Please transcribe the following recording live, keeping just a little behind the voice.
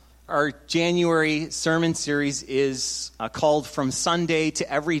Our January sermon series is called From Sunday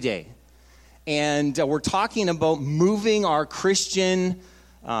to Everyday. And we're talking about moving our Christian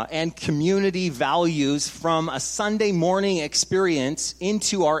and community values from a Sunday morning experience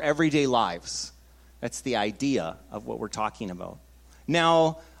into our everyday lives. That's the idea of what we're talking about.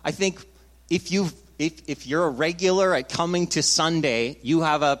 Now, I think if you're a regular at coming to Sunday, you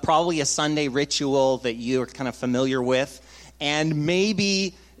have probably a Sunday ritual that you're kind of familiar with. And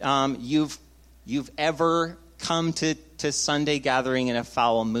maybe you've ever come to Sunday gathering in a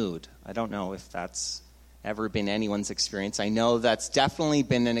foul mood. I don't know if that's ever been anyone's experience. I know that's definitely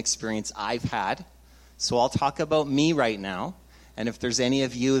been an experience I've had. So I'll talk about me right now. And if there's any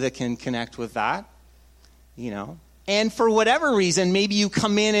of you that can connect with that, And for whatever reason, maybe you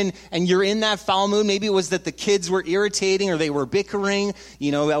come in and you're in that foul mood. Maybe it was that the kids were irritating or they were bickering,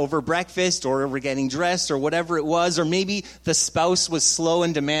 over breakfast or over getting dressed or whatever it was. Or maybe the spouse was slow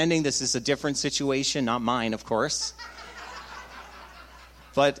and demanding. This is a different situation, not mine, of course.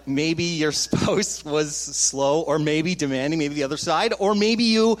 But maybe your spouse was slow or maybe demanding, maybe the other side. Or maybe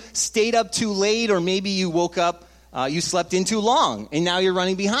you stayed up too late or maybe you woke up. You slept in too long, and now you're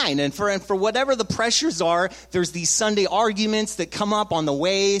running behind. And for whatever the pressures are, there's these Sunday arguments that come up on the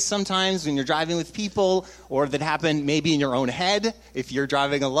way sometimes when you're driving with people, or that happen maybe in your own head. If you're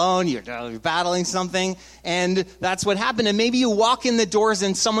driving alone, you're battling something, and that's what happened. And maybe you walk in the doors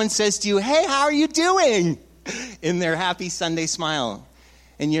and someone says to you, "Hey, how are you doing?" in their happy Sunday smile.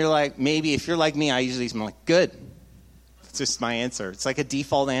 And you're like, maybe if you're like me, I usually am like, "Good." It's just my answer. It's like a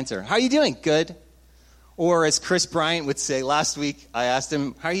default answer. "How are you doing?" "Good." Or as Chris Bryant would say, last week I asked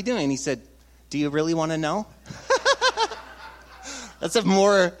him, "How are you doing?" And he said, "Do you really want to know?" That's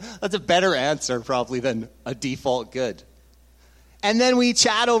a better answer probably than a default good. And then we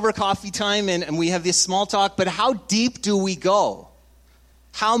chat over coffee time and we have this small talk, but how deep do we go?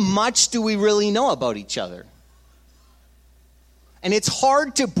 How much do we really know about each other? And it's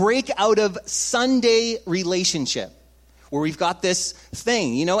hard to break out of Sunday relationship, where we've got this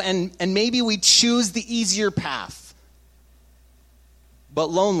thing, and maybe we choose the easier path,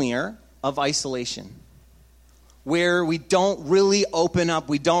 but lonelier, of isolation, where we don't really open up,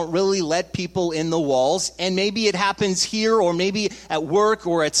 we don't really let people in the walls, and maybe it happens here, or maybe at work,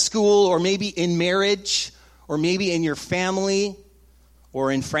 or at school, or maybe in marriage, or maybe in your family,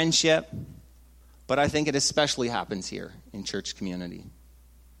 or in friendship, but I think it especially happens here in church community.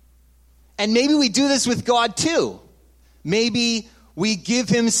 And maybe we do this with God too. Maybe we give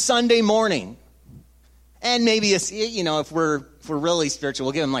him Sunday morning. And maybe, if we're really spiritual,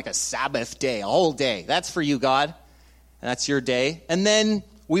 we'll give him like a Sabbath day, a whole day. That's for you, God. And that's your day. And then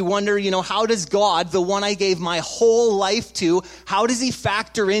we wonder, how does God, the one I gave my whole life to, how does he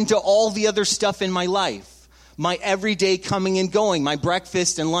factor into all the other stuff in my life? My everyday coming and going, my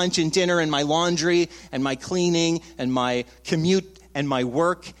breakfast and lunch and dinner and my laundry and my cleaning and my commute and my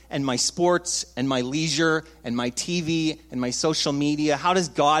work, and my sports, and my leisure, and my TV, and my social media. How does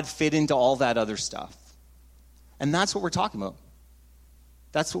God fit into all that other stuff? And that's what we're talking about.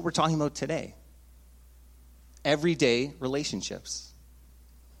 That's what we're talking about today. Everyday relationships.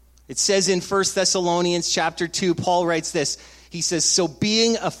 It says in 1 Thessalonians chapter 2, Paul writes this. He says, "So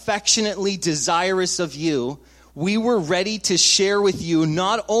being affectionately desirous of you, we were ready to share with you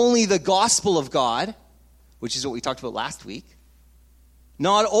not only the gospel of God," which is what we talked about last week,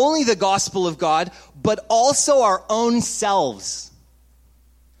 not only the gospel of God, but also our own selves,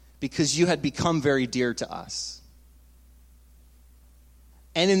 because you had become very dear to us.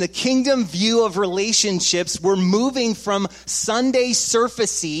 And in the kingdom view of relationships, we're moving from Sunday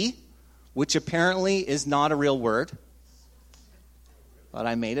surfacey, which apparently is not a real word, but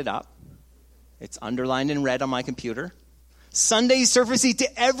I made it up. It's underlined in red on my computer. Sunday surfacey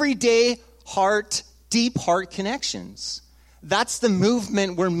to everyday heart, deep heart connections. That's the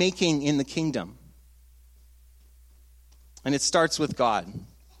movement we're making in the kingdom. And it starts with God.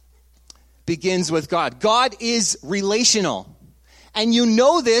 Begins with God. God is relational. And you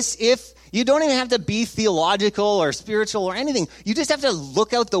know this if you don't even have to be theological or spiritual or anything. You just have to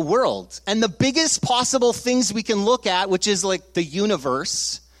look out the world. And the biggest possible things we can look at, which is like the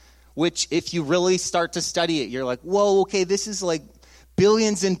universe, which if you really start to study it, you're like, whoa, okay, this is like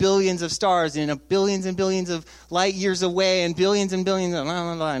billions and billions of stars and billions and billions of light years away and billions and billions of blah,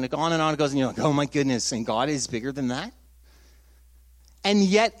 blah, blah, and on it goes. And you're like, oh my goodness, and God is bigger than that? And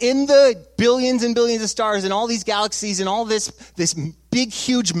yet in the billions and billions of stars and all these galaxies and all this big,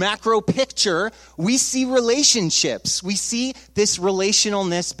 huge macro picture, we see relationships. We see this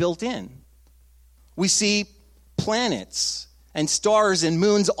relationalness built in. We see planets and stars and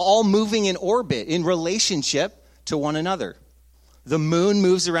moons all moving in orbit in relationship to one another. The moon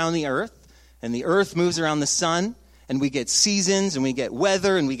moves around the earth, and the earth moves around the sun, and we get seasons, and we get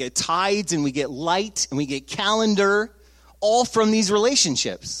weather, and we get tides, and we get light, and we get calendar, all from these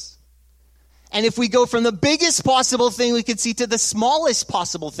relationships. And if we go from the biggest possible thing we can see to the smallest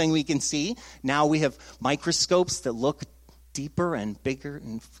possible thing we can see, now we have microscopes that look deeper and bigger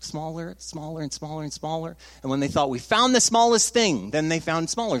and smaller and smaller and smaller. And when they thought we found the smallest thing, then they found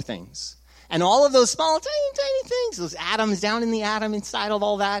smaller things. And all of those small, tiny things, those atoms down in the atom inside of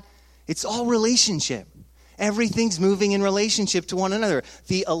all that, it's all relationship. Everything's moving in relationship to one another.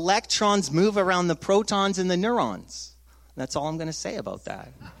 The electrons move around the protons and the neurons. That's all I'm going to say about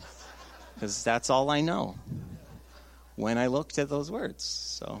that. Because that's all I know when I looked at those words.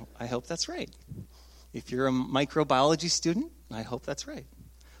 So I hope that's right. If you're a microbiology student, I hope that's right.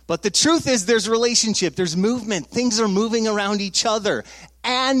 But the truth is there's relationship, there's movement, things are moving around each other.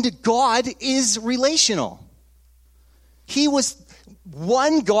 And God is relational. He was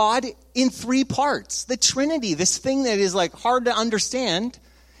one God in three parts. The Trinity, this thing that is like hard to understand,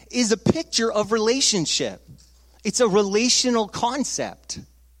 is a picture of relationship. It's a relational concept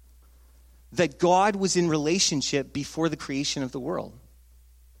that God was in relationship before the creation of the world.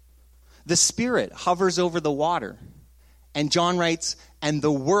 The Spirit hovers over the water. And John writes, and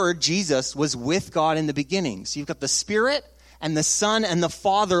the Word, Jesus, was with God in the beginning. So you've got the Spirit and the Son and the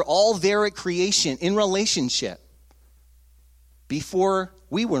Father all there at creation in relationship. Before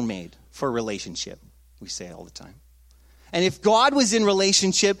we were made for relationship. We say it all the time. And if God was in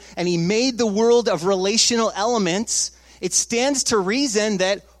relationship and he made the world of relational elements, it stands to reason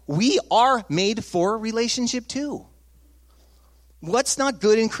that we are made for relationship too. What's not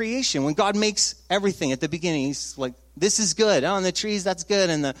good in creation? When God makes everything at the beginning, he's like, this is good. Oh, and the trees, that's good.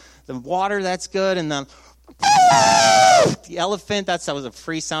 And the water, that's good. And the elephant, that was a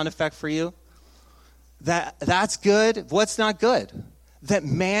free sound effect for you. That's good. What's not good? That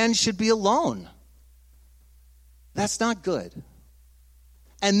man should be alone. That's not good.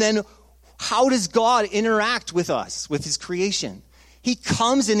 And then how does God interact with us, with his creation? He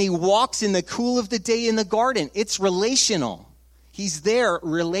comes and he walks in the cool of the day in the garden. It's relational. He's there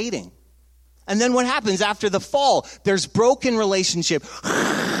relating. And then what happens after the fall? There's broken relationship.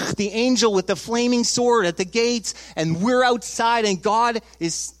 The angel with the flaming sword at the gates, and we're outside, and God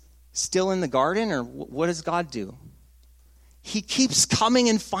is still in the garden? Or what does God do? He keeps coming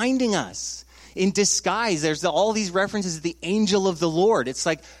and finding us in disguise. There's all these references to the angel of the Lord. It's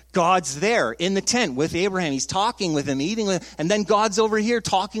like God's there in the tent with Abraham. He's talking with him, eating with him. And then God's over here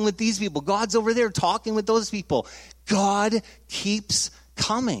talking with these people. God's over there talking with those people. God keeps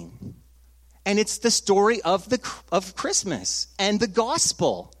coming. And it's the story of Christmas and the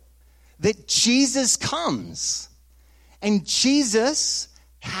gospel that Jesus comes. And Jesus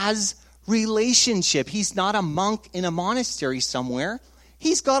has relationship. He's not a monk in a monastery somewhere.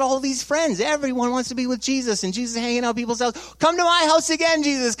 He's got all these friends. Everyone wants to be with Jesus, and Jesus is hanging out at people's house. Come to my house again,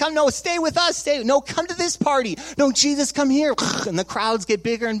 Jesus. Come, no, stay with us. No, come to this party. No, Jesus, come here. And the crowds get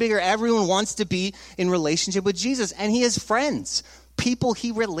bigger and bigger. Everyone wants to be in relationship with Jesus, and he has friends, people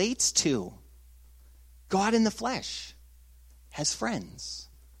he relates to. God in the flesh has friends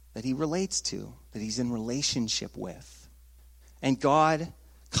that he relates to, that he's in relationship with. And God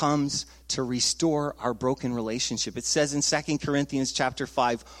comes to restore our broken relationship. It says in 2 Corinthians chapter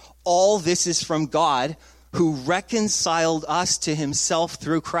 5, all this is from God who reconciled us to himself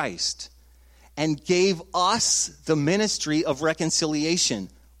through Christ and gave us the ministry of reconciliation.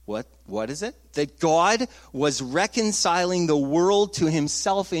 What is it? That God was reconciling the world to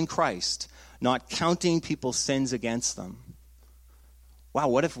himself in Christ, not counting people's sins against them. Wow,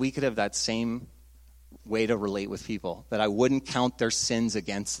 what if we could have that same way to relate with people, that I wouldn't count their sins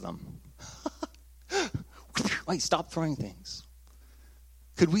against them? Wait, stop throwing things.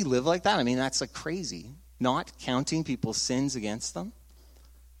 Could we live like that? I mean, that's like crazy. Not counting people's sins against them.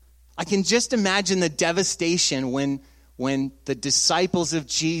 I can just imagine the devastation when the disciples of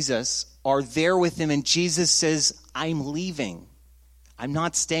Jesus are there with him and Jesus says, I'm leaving. I'm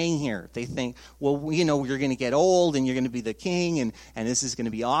not staying here. They think, well, you know, you're going to get old and you're going to be the king and this is going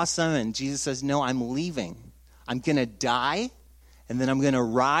to be awesome. And Jesus says, no, I'm leaving. I'm going to die and then I'm going to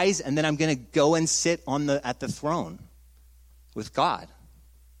rise and then I'm going to go and sit at the throne with God.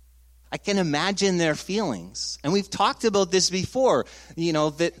 I can imagine their feelings. And we've talked about this before, you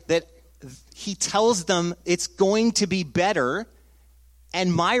know, that he tells them it's going to be better.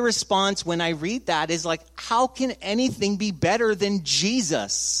 And my response when I read that is like, how can anything be better than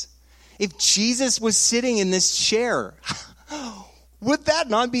Jesus? If Jesus was sitting in this chair, would that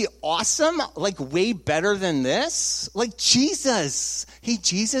not be awesome? Like way better than this? Like Jesus. Hey,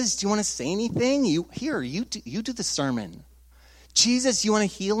 Jesus, do you want to say anything? You do the sermon. Jesus, you want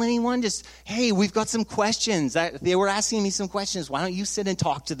to heal anyone? Just, hey, we've got some questions. They were asking me some questions. Why don't you sit and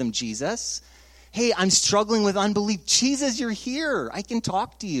talk to them, Jesus? Hey, I'm struggling with unbelief. Jesus, you're here. I can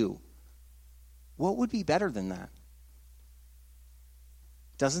talk to you. What would be better than that?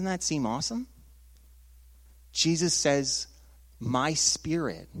 Doesn't that seem awesome? Jesus says, my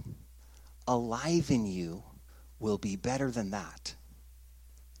spirit alive in you will be better than that.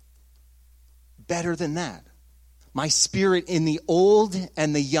 Better than that. My spirit in the old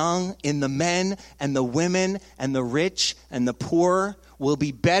and the young, in the men and the women and the rich and the poor will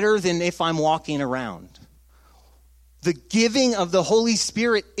be better than if I'm walking around. The giving of the Holy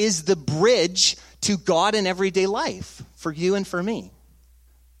Spirit is the bridge to God in everyday life for you and for me.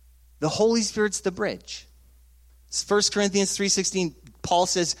 The Holy Spirit's the bridge. 1 Corinthians 3:16, Paul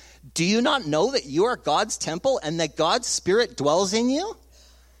says, do you not know that you are God's temple and that God's Spirit dwells in you?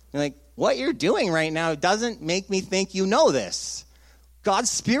 You're like, what you're doing right now doesn't make me think you know this. God's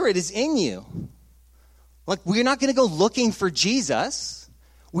Spirit is in you. Like, we're not going to go looking for Jesus.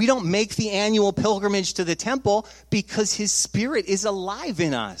 We don't make the annual pilgrimage to the temple because his Spirit is alive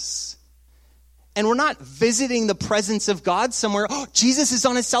in us. And we're not visiting the presence of God somewhere. Oh, Jesus is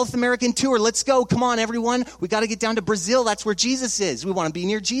on a South American tour. Let's go. Come on, everyone. We got to get down to Brazil. That's where Jesus is. We want to be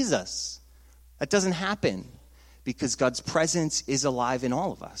near Jesus. That doesn't happen because God's presence is alive in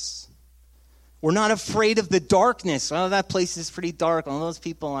all of us. We're not afraid of the darkness. Oh, that place is pretty dark. All those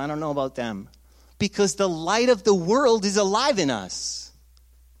people, I don't know about them. Because the light of the world is alive in us.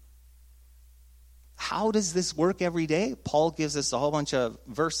 How does this work every day? Paul gives us a whole bunch of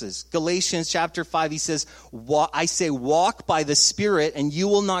verses. Galatians chapter 5, he says, I say walk by the Spirit and you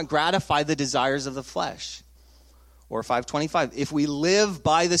will not gratify the desires of the flesh. Or 5:25, if we live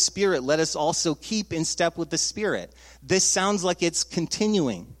by the Spirit, let us also keep in step with the Spirit. This sounds like it's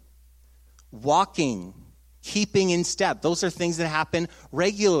continuing. Walking, keeping in step. Those are things that happen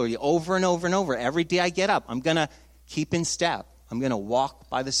regularly, over and over and over. Every day I get up, I'm going to keep in step. I'm going to walk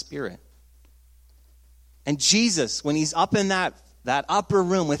by the Spirit. And Jesus, when he's up in that upper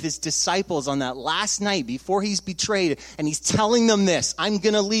room with his disciples on that last night before he's betrayed, and he's telling them this, I'm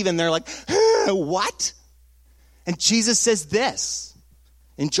going to leave. And they're like, what? And Jesus says this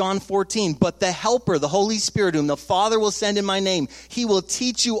in John 14, but the Helper, the Holy Spirit, whom the Father will send in my name, he will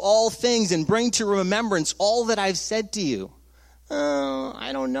teach you all things and bring to remembrance all that I've said to you.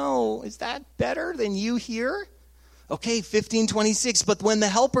 I don't know. Is that better than you here? Okay, 15:26, but when the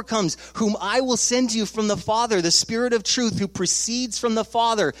Helper comes, whom I will send to you from the Father, the Spirit of truth who proceeds from the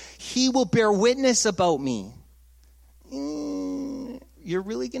Father, he will bear witness about me. You're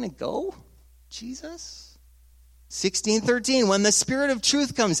really going to go, Jesus? 16:13, when the Spirit of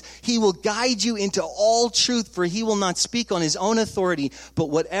truth comes, he will guide you into all truth, for he will not speak on his own authority, but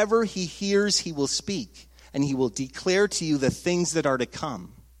whatever he hears, he will speak, and he will declare to you the things that are to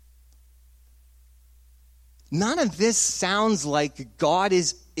come. None of this sounds like God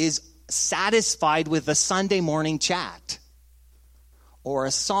is satisfied with a Sunday morning chat or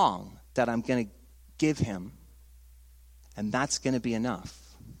a song that I'm going to give him, and that's going to be enough.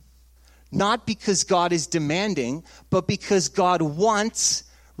 Not because God is demanding, but because God wants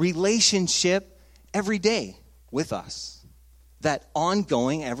relationship every day with us. That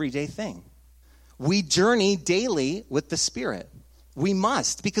ongoing everyday thing. We journey daily with the Spirit. We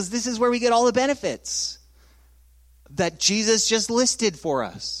must, because this is where we get all the benefits that Jesus just listed for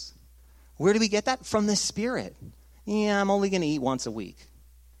us. Where do we get that? From the Spirit. Yeah, I'm only going to eat once a week.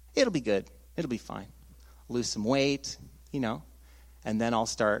 It'll be good. It'll be fine. Lose some weight, and then I'll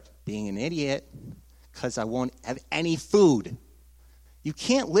start being an idiot because I won't have any food. You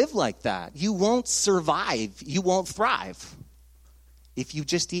can't live like that. You won't survive. You won't thrive if you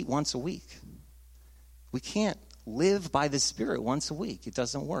just eat once a week. We can't live by the Spirit once a week. It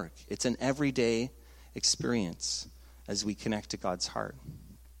doesn't work. It's an everyday experience as we connect to God's heart.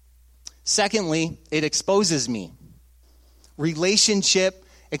 Secondly, it exposes me. Relationship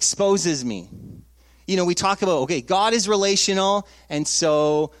exposes me. We talk about, God is relational, and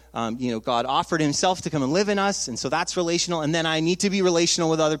so, God offered himself to come and live in us, and so that's relational, and then I need to be relational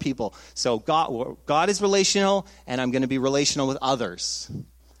with other people. So God is relational, and I'm going to be relational with others.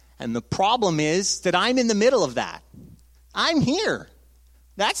 And the problem is that I'm in the middle of that. I'm here.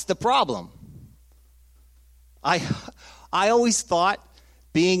 That's the problem. I always thought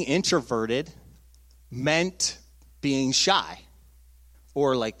being introverted meant being shy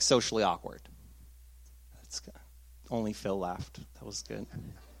or like socially awkward. Only Phil laughed. That was good.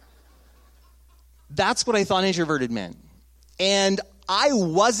 That's what I thought introverted meant. And I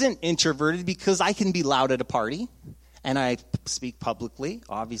wasn't introverted because I can be loud at a party and I speak publicly.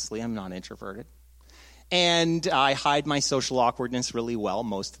 Obviously, I'm not introverted. And I hide my social awkwardness really well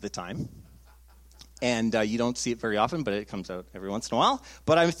most of the time. And you don't see it very often, but it comes out every once in a while.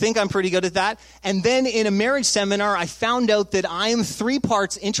 But I think I'm pretty good at that. And then in a marriage seminar, I found out that I am 3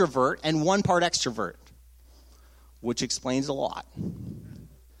 parts introvert and 1 part extrovert, which explains a lot.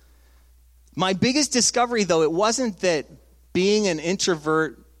 My biggest discovery, though, it wasn't that being an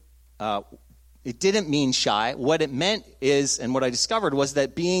introvert, it didn't mean shy. What it meant is, and what I discovered was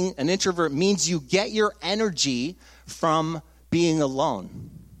that being an introvert means you get your energy from being alone.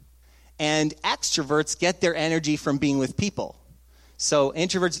 And extroverts get their energy from being with people. So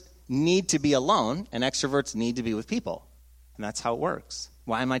introverts need to be alone, and extroverts need to be with people. And that's how it works.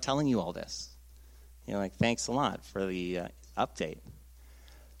 Why am I telling you all this? You're like, thanks a lot for the update.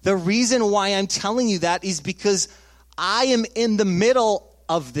 The reason why I'm telling you that is because I am in the middle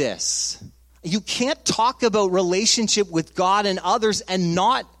of this. You can't talk about relationship with God and others and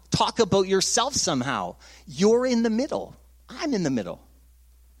not talk about yourself somehow. You're in the middle. I'm in the middle.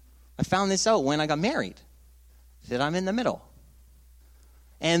 I found this out when I got married, that I'm in the middle.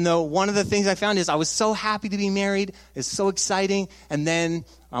 And one of the things I found is I was so happy to be married. It's so exciting. And then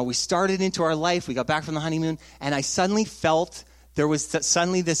we started into our life. We got back from the honeymoon. And I suddenly felt there was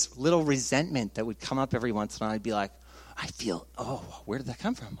suddenly this little resentment that would come up every once in a while. I'd be like, I feel, where did that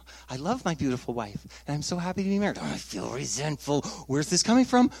come from? I love my beautiful wife, and I'm so happy to be married. I feel resentful. Where's this coming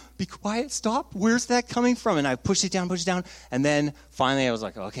from? Be quiet, stop. Where's that coming from? And I pushed it down. And then finally I was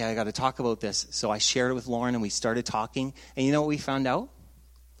like, okay, I got to talk about this. So I shared it with Lauren, and we started talking. And you know what we found out?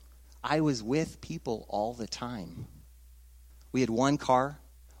 I was with people all the time. We had 1 car.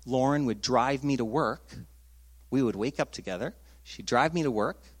 Lauren would drive me to work. We would wake up together. She'd drive me to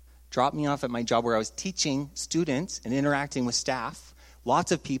work, drop me off at my job where I was teaching students and interacting with staff,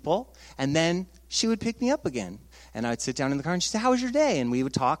 lots of people, and then she would pick me up again. And I'd sit down in the car and she'd say, how was your day? And we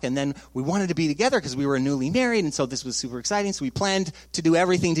would talk, and then we wanted to be together because we were newly married, and so this was super exciting, so we planned to do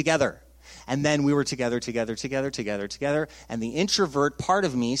everything together. And then we were together, and the introvert part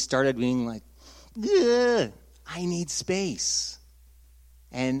of me started being like, I need space.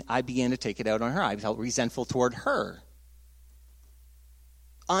 And I began to take it out on her. I felt resentful toward her.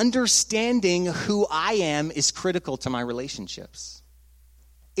 Understanding who I am is critical to my relationships.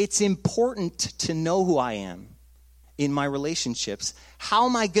 It's important to know who I am in my relationships. How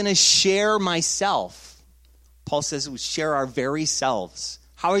am I going to share myself? Paul says we share our very selves.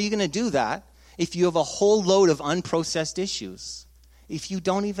 How are you going to do that if you have a whole load of unprocessed issues? If you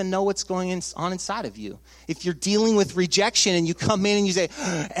don't even know what's going on inside of you. If you're dealing with rejection and you come in and you say,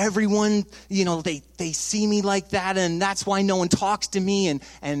 everyone, they see me like that, and that's why no one talks to me, and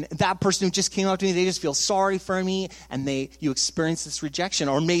that person who just came up to me, they just feel sorry for me, and you experience this rejection.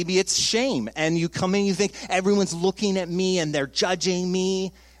 Or maybe it's shame, and you come in and you think everyone's looking at me and they're judging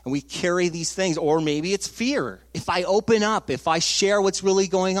me, and we carry these things. Or maybe it's fear. If I open up, if I share what's really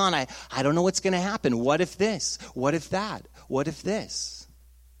going on, I don't know what's going to happen. What if this? What if that? What if this?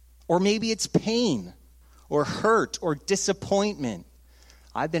 Or maybe it's pain or hurt or disappointment.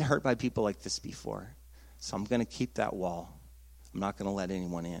 I've been hurt by people like this before, so I'm going to keep that wall. I'm not going to let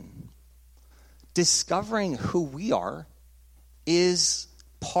anyone in. Discovering who we are is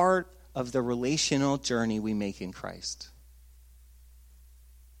part of the relational journey we make in Christ.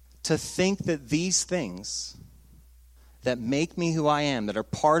 To think that these things that make me who I am, that are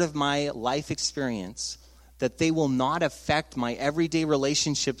part of my life experience, that they will not affect my everyday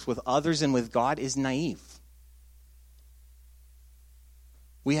relationships with others and with God is naive.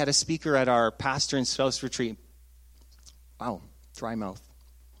 We had a speaker at our pastor and spouse retreat. Wow, dry mouth.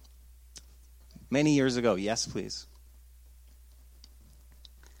 Many years ago. Yes, please.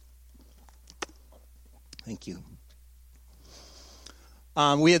 Thank you.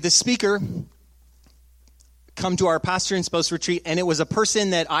 We had this speaker come to our pastor and spouse retreat, and it was a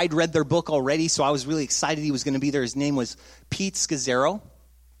person that I'd read their book already, so I was really excited he was going to be there. His name was Pete Scazzaro,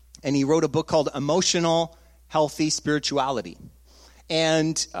 and he wrote a book called Emotional Healthy Spirituality.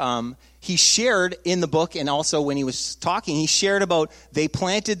 And he shared in the book, and also when he was talking, he shared about they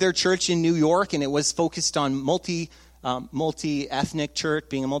planted their church in New York, and it was focused on multi-ethnic church,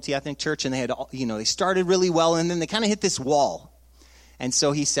 being a multi-ethnic church, and they had, they started really well, and then they kind of hit this wall. And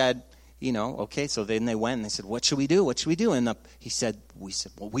so he said, okay, so then they went and they said, what should we do? What should we do? And we said,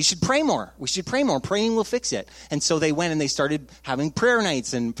 well, we should pray more. We should pray more. Praying will fix it. And so they went and they started having prayer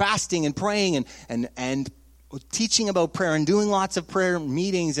nights and fasting and praying and teaching about prayer and doing lots of prayer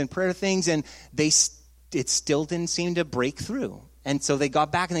meetings and prayer things. And it still didn't seem to break through. And so they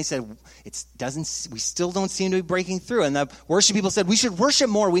got back and they said, we still don't seem to be breaking through. And the worship people said, we should worship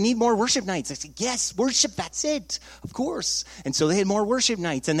more. We need more worship nights. I said, yes, worship, that's it. Of course. And so they had more worship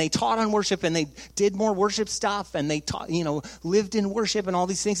nights and they taught on worship and they did more worship stuff and they taught, lived in worship and all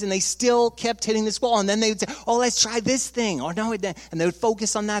these things. And they still kept hitting this wall. And then they would say, oh, let's try this thing. Or no, and they would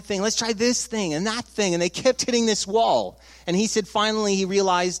focus on that thing. Let's try this thing and that thing. And they kept hitting this wall. And he said, finally, he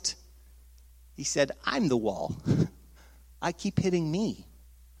realized, he said, I'm the wall. I keep hitting me.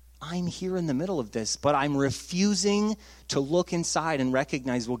 I'm here in the middle of this, but I'm refusing to look inside and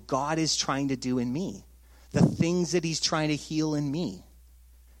recognize what God is trying to do in me, the things that he's trying to heal in me.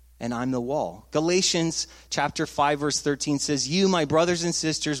 And I'm the wall. Galatians chapter 5, verse 13 says, you, my brothers and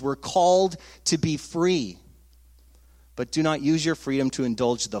sisters, were called to be free, but do not use your freedom to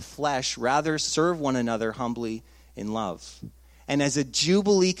indulge the flesh. Rather, serve one another humbly in love. And as a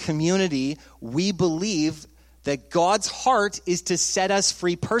Jubilee community, we believe that God's heart is to set us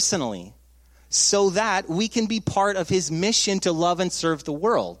free personally so that we can be part of his mission to love and serve the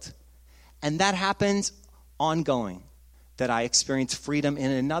world. And that happens ongoing, that I experience freedom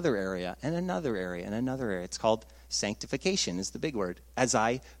in another area, and another area, and another area. It's called sanctification is the big word. As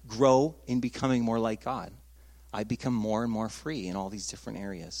I grow in becoming more like God, I become more and more free in all these different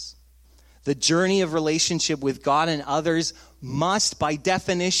areas. The journey of relationship with God and others must, by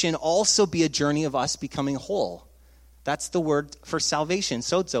definition, also be a journey of us becoming whole. That's the word for salvation.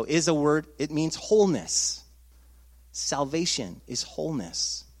 Sozo is a word, it means wholeness. Salvation is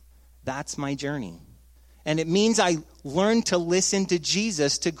wholeness. That's my journey. And it means I learn to listen to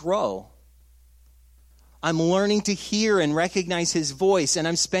Jesus to grow. I'm learning to hear and recognize his voice, and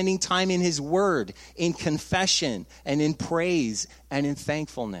I'm spending time in his word, in confession, and in praise, and in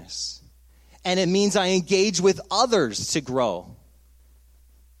thankfulness. And it means I engage with others to grow.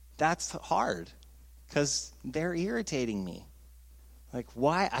 That's hard because they're irritating me. Like,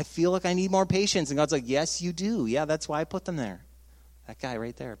 why? I feel like I need more patience. And God's like, yes, you do. Yeah, that's why I put them there. That guy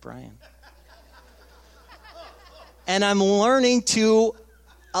right there, Brian. And I'm learning to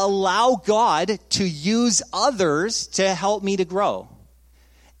allow God to use others to help me to grow.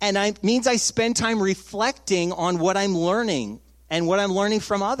 And it means I spend time reflecting on what I'm learning and what I'm learning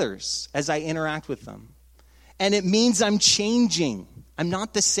from others as I interact with them. And it means I'm changing. I'm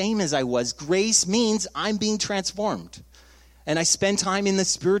not the same as I was. Grace means I'm being transformed. And I spend time in the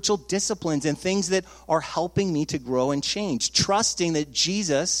spiritual disciplines and things that are helping me to grow and change, trusting that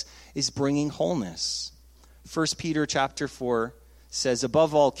Jesus is bringing wholeness. 1 Peter chapter 4 says,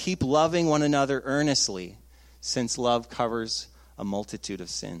 above all, keep loving one another earnestly, since love covers a multitude of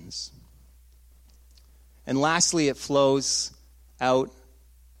sins. And lastly, it flows out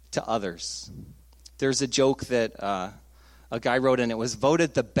to others. There's a joke that a guy wrote, and it was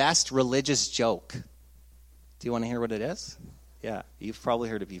voted the best religious joke. Do you want to hear what it is? Yeah, you've probably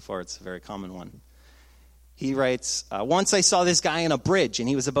heard it before. It's a very common one. He writes, once I saw this guy on a bridge, and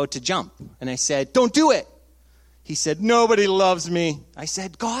he was about to jump. And I said, don't do it. He said, nobody loves me. I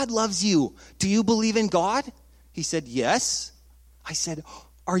said, God loves you. Do you believe in God? He said, yes. I said,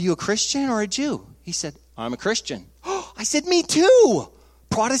 are you a Christian or a Jew? He said, I'm a Christian. I said, me too.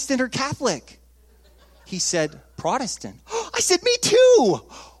 Protestant or Catholic? He said, Protestant. I said, me too.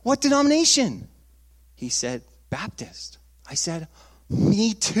 What denomination? He said, Baptist. I said,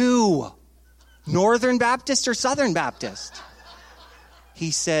 me too. Northern Baptist or Southern Baptist?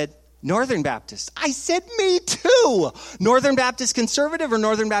 He said, Northern Baptist. I said, me too. Northern Baptist conservative or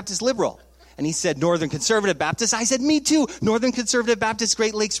Northern Baptist liberal? And he said, Northern Conservative Baptist. I said, me too. Northern Conservative Baptist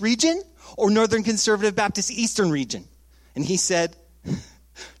Great Lakes region or Northern Conservative Baptist Eastern region? And he said,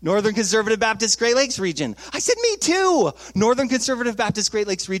 Northern Conservative Baptist Great Lakes region. I said, me too. Northern Conservative Baptist Great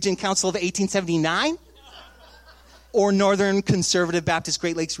Lakes region Council of 1879 or Northern Conservative Baptist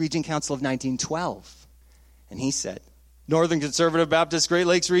Great Lakes region Council of 1912? And he said, Northern Conservative Baptist Great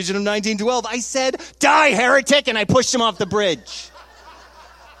Lakes region of 1912. I said, die, heretic, and I pushed him off the bridge.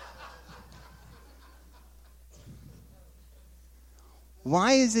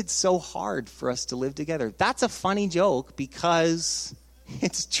 Why is it so hard for us to live together? That's a funny joke because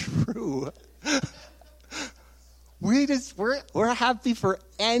it's true. We're happy for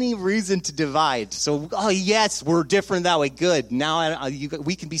any reason to divide. So, oh yes, we're different that way. Good. Now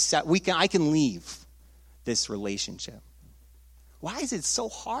we can be set. I can leave this relationship. Why is it so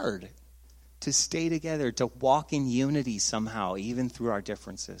hard to stay together, to walk in unity somehow, even through our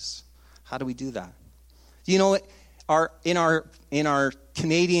differences? How do we do that? You know, in our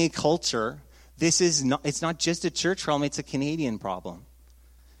Canadian culture, it's not just a church problem, it's a Canadian problem.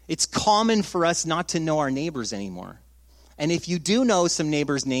 It's common for us not to know our neighbors anymore. And if you do know some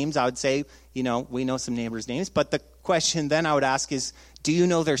neighbors' names, I would say, we know some neighbors' names. But the question then I would ask is, do you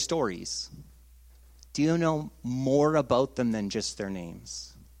know their stories? Do you know more about them than just their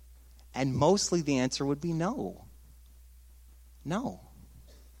names? And mostly the answer would be no. No.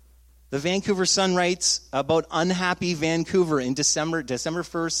 The Vancouver Sun writes about unhappy Vancouver in December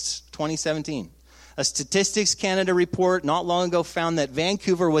 1st, 2017. A Statistics Canada report not long ago found that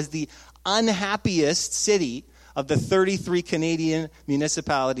Vancouver was the unhappiest city of the 33 Canadian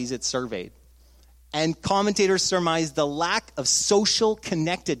municipalities it surveyed. And commentators surmise the lack of social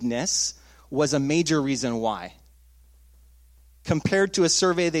connectedness was a major reason why. Compared to a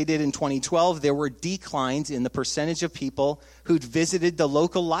survey they did in 2012, there were declines in the percentage of people who'd visited the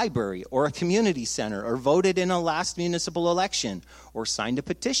local library or a community center or voted in a last municipal election or signed a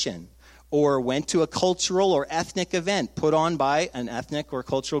petition or went to a cultural or ethnic event put on by an ethnic or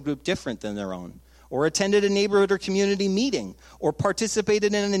cultural group different than their own, or attended a neighborhood or community meeting, or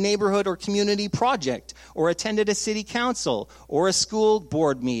participated in a neighborhood or community project, or attended a city council or a school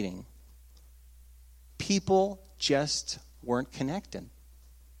board meeting. People just weren't connected.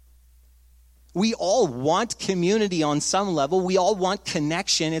 We all want community on some level. We all want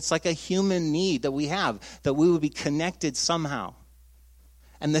connection. It's like a human need that we have, that we would be connected somehow.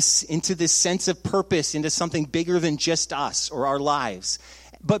 And into this sense of purpose, into something bigger than just us or our lives.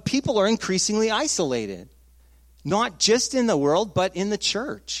 But people are increasingly isolated, not just in the world, but in the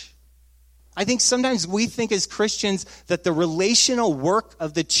church. I think sometimes we think as Christians that the relational work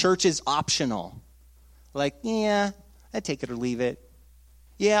of the church is optional. Like, yeah, I take it or leave it.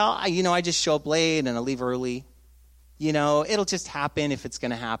 Yeah, I just show up late and I leave early. It'll just happen if it's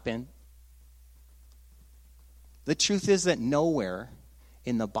going to happen. The truth is that nowhere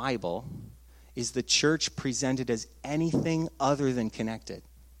in the Bible is the church presented as anything other than connected.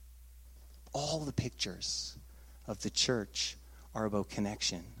 All the pictures of the church are about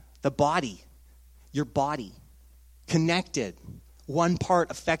connection. The body, your body, connected. One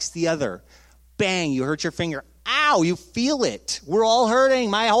part affects the other. Bang, you hurt your finger. Ow, you feel it. We're all hurting.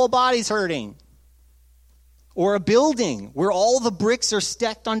 My whole body's hurting. Or a building where all the bricks are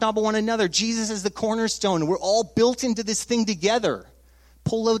stacked on top of one another. Jesus is the cornerstone. We're all built into this thing together.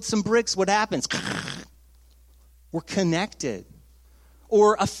 Pull out some bricks, what happens? We're connected.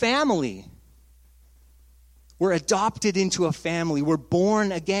 Or a family. We're adopted into a family. We're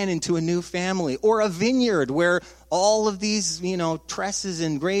born again into a new family. Or a vineyard where all of these, tresses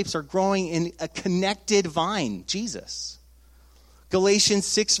and grapes are growing in a connected vine, Jesus. Galatians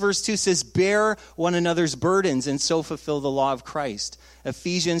 6 verse 2 says, bear one another's burdens and so fulfill the law of Christ.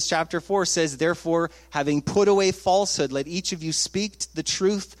 Ephesians chapter 4 says, therefore, having put away falsehood, let each of you speak the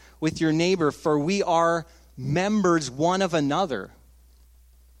truth with your neighbor, for we are members one of another.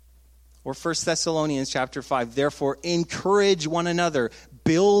 Or 1 Thessalonians chapter 5, therefore, encourage one another,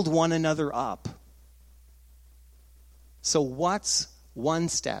 build one another up. So what's one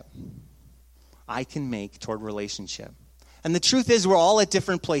step I can make toward relationship? And the truth is we're all at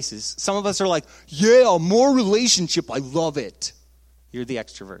different places. Some of us are like, yeah, more relationship, I love it. You're the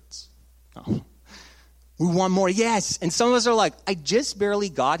extroverts. Oh. We want more, yes. And some of us are like, I just barely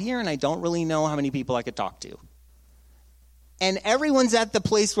got here and I don't really know how many people I could talk to. And everyone's at the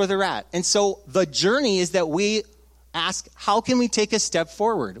place where they're at. And so the journey is that we ask, how can we take a step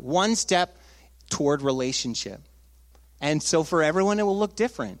forward? One step toward relationship. And so for everyone, it will look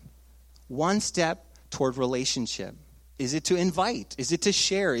different. One step toward relationship. Is it to invite? Is it to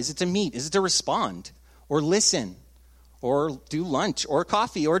share? Is it to meet? Is it to respond? Or listen? Or do lunch? Or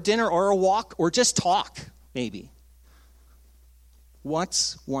coffee? Or dinner? Or a walk? Or just talk, maybe?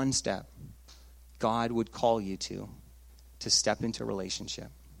 What's one step God would call you to step into a relationship?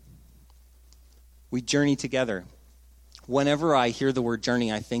 We journey together. Whenever I hear the word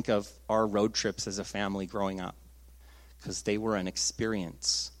journey, I think of our road trips as a family growing up, because they were an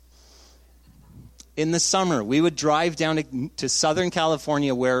experience. In the summer, we would drive down to Southern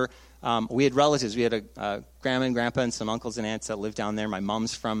California where we had relatives. We had a grandma and grandpa and some uncles and aunts that lived down there. My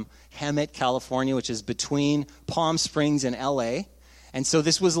mom's from Hemet, California, which is between Palm Springs and L.A., and so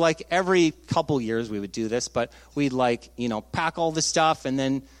this was like every couple years we would do this, but we'd pack all the stuff and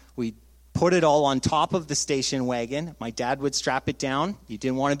then we'd put it all on top of the station wagon. My dad would strap it down. You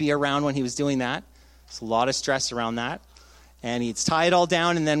didn't want to be around when he was doing that. There's a lot of stress around that. And he'd tie it all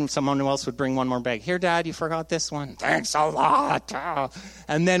down and then someone else would bring one more bag. Here, Dad, you forgot this one. Thanks a lot.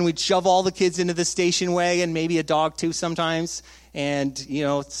 And then we'd shove all the kids into the station wagon, maybe a dog too sometimes. And,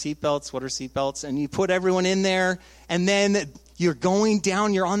 seatbelts, what are seatbelts? And you put everyone in there and then you're going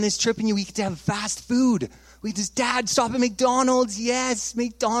down, you're on this trip, and you get to have fast food, We just, Dad, stop at McDonald's. Yes,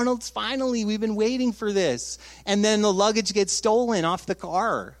 McDonald's, finally. We've been waiting for this. And then the luggage gets stolen off the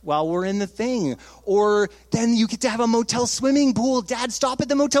car while we're in the thing. Or then you get to have a motel swimming pool. Dad, stop at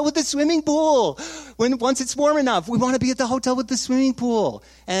the motel with the swimming pool. Once it's warm enough, we want to be at the hotel with the swimming pool.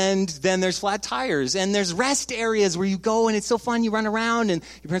 And then there's flat tires. And there's rest areas where you go and it's so fun. You run around and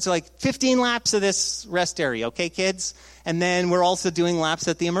your parents are like, 15 laps of this rest area. Okay, kids? And then we're also doing laps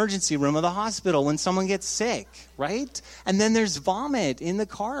at the emergency room of the hospital when someone gets sick, right? And then there's vomit in the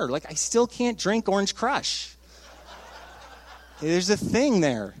car. Like, I still can't drink Orange Crush. There's a thing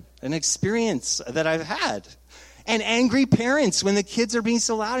there, an experience that I've had. And angry parents when the kids are being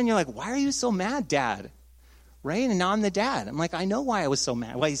so loud and you're like, why are you so mad, Dad? Right? And now I'm the dad. I'm like, I know why I was so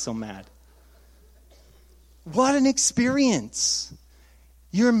mad. Why are you so mad? What an experience.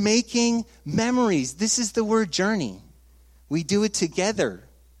 You're making memories. This is the word journey. We do it together,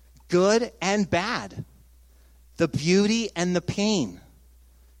 good and bad, the beauty and the pain,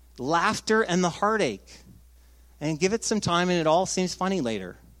 laughter and the heartache. And give it some time and it all seems funny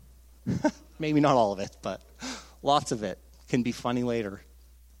later. Maybe not all of it, but lots of it can be funny later.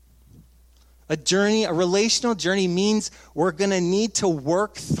 A relational journey means we're going to need to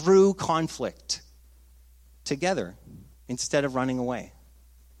work through conflict together instead of running away.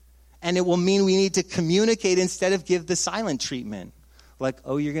 And it will mean we need to communicate instead of give the silent treatment. Like,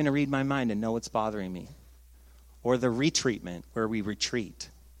 oh, you're going to read my mind and know what's bothering me. Or the retreatment, where we retreat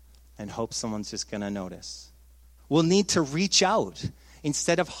and hope someone's just going to notice. We'll need to reach out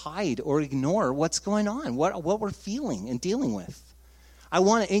instead of hide or ignore what's going on, what we're feeling and dealing with. I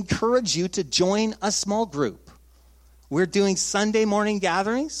want to encourage you to join a small group. We're doing Sunday morning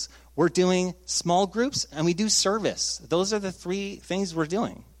gatherings, we're doing small groups, and we do service. Those are the three things we're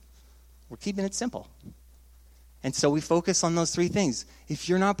doing. We're keeping it simple. And so we focus on those three things. If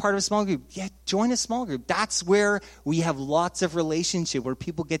you're not part of a small group, join a small group. That's where we have lots of relationship, where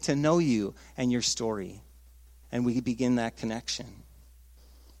people get to know you and your story. And we begin that connection.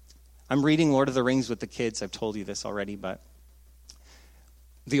 I'm reading Lord of the Rings with the kids. I've told you this already, but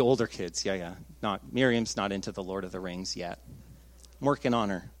the older kids, Miriam's not into the Lord of the Rings yet. I'm working on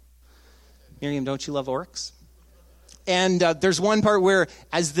her. Miriam, don't you love orcs? And there's one part where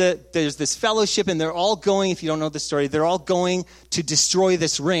there's this fellowship and they're all going, if you don't know the story, they're all going to destroy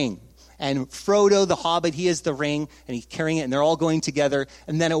this ring. And Frodo, the hobbit, he has the ring and he's carrying it and they're all going together.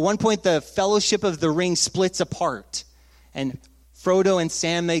 And then at one point the fellowship of the ring splits apart. And Frodo and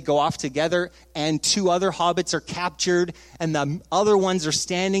Sam, they go off together and two other hobbits are captured. And the other ones are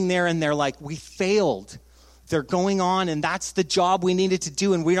standing there and they're like, we failed. They're going on and that's the job we needed to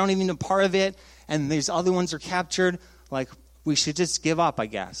do and we don't even know part of it. And these other ones are captured. Like, we should just give up, I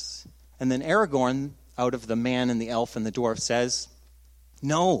guess. And then Aragorn, out of the man and the elf and the dwarf, says,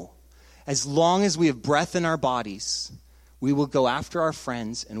 no, as long as we have breath in our bodies, we will go after our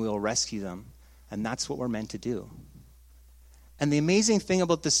friends and we will rescue them. And that's what we're meant to do. And the amazing thing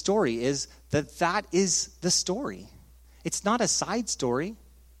about the story is that is the story. It's not a side story.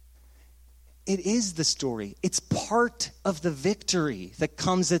 It is the story. It's part of the victory that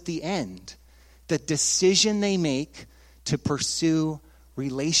comes at the end. The decision they make to pursue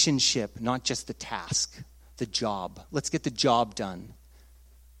relationship, not just the task, the job. Let's get the job done.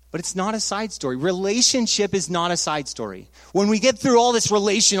 But it's not a side story. Relationship is not a side story. When we get through all this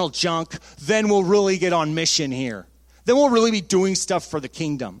relational junk, then we'll really get on mission here. Then we'll really be doing stuff for the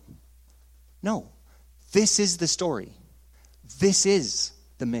kingdom. No, this is the story. This is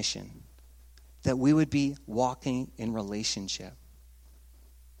the mission. That we would be walking in relationship.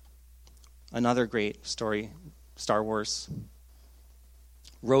 Another great story, Star Wars.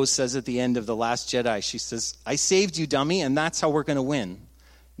 Rose says at the end of The Last Jedi, she says, I saved you, dummy, and that's how we're going to win.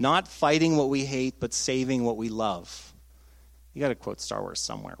 Not fighting what we hate, but saving what we love. You got to quote Star Wars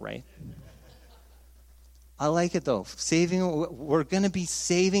somewhere, right? I like it, though. We're going to be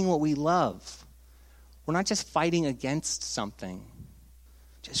saving what we love. We're not just fighting against something.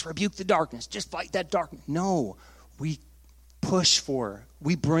 Just rebuke the darkness. Just fight that darkness. No, we push for.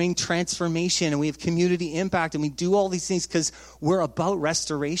 We bring transformation and we have community impact and we do all these things because we're about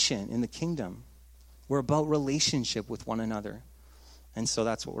restoration in the kingdom. We're about relationship with one another. And so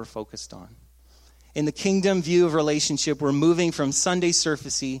that's what we're focused on. In the kingdom view of relationship, we're moving from Sunday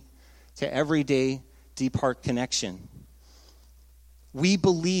surfacey to everyday deep heart connection. We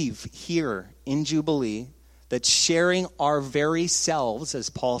believe here in Jubilee that sharing our very selves, as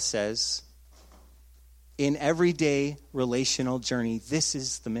Paul says, in everyday relational journey, this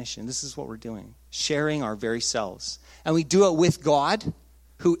is the mission. This is what we're doing. Sharing our very selves. And we do it with God,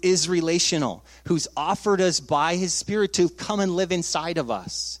 who is relational, who's offered us by his Spirit to come and live inside of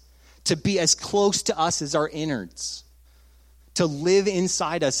us, to be as close to us as our innards, to live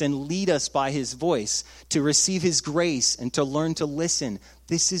inside us and lead us by his voice, to receive his grace and to learn to listen.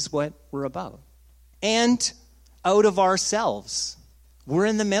 This is what we're about. And out of ourselves. We're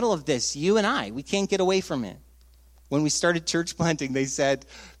in the middle of this, you and I. We can't get away from it. When we started church planting,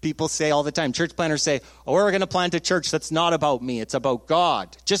 people say all the time, church planters say, oh, we're going to plant a church that's not about me. It's about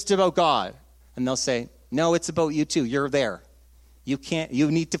God, just about God. And they'll say, no, it's about you too. You're there.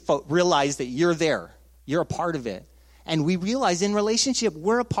 You need to realize that you're there. You're a part of it. And we realize in relationship,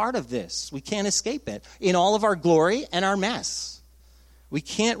 we're a part of this. We can't escape it. In all of our glory and our mess. We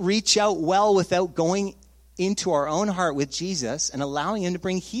can't reach out well without going into our own heart with Jesus and allowing him to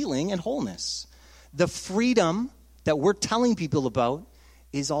bring healing and wholeness. The freedom that we're telling people about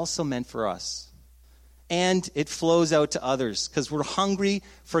is also meant for us. And it flows out to others because we're hungry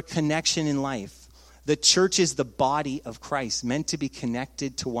for connection in life. The church is the body of Christ, meant to be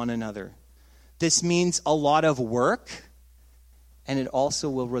connected to one another. This means a lot of work, and it also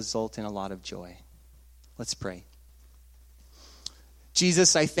will result in a lot of joy. Let's pray.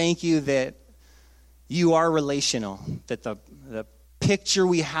 Jesus, I thank you that you are relational, that the picture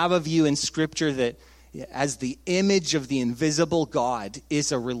we have of you in Scripture, that as the image of the invisible God,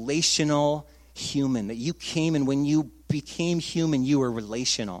 is a relational human, that you came and when you became human, you were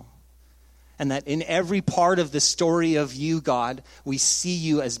relational. And that in every part of the story of you, God, we see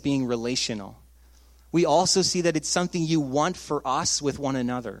you as being relational. We also see that it's something you want for us with one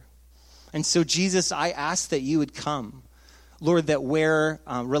another. And so, Jesus, I ask that you would come. Lord, that where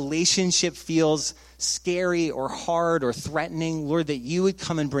relationship feels scary or hard or threatening, Lord, that you would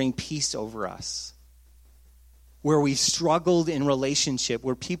come and bring peace over us. Where we've struggled in relationship,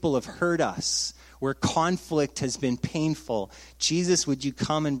 where people have hurt us, where conflict has been painful, Jesus, would you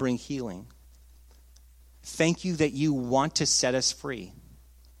come and bring healing? Thank you that you want to set us free.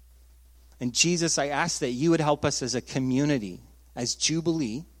 And Jesus, I ask that you would help us as a community, as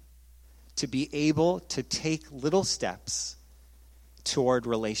Jubilee, to be able to take little steps toward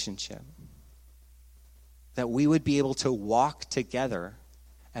relationship. That we would be able to walk together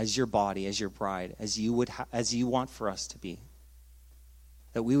as your body, as your bride, as you want for us to be.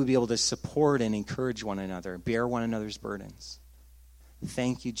 That we would be able to support and encourage one another, bear one another's burdens.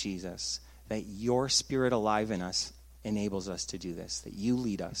 Thank you, Jesus, that your Spirit alive in us enables us to do this, that you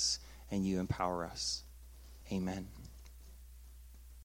lead us and you empower us. Amen.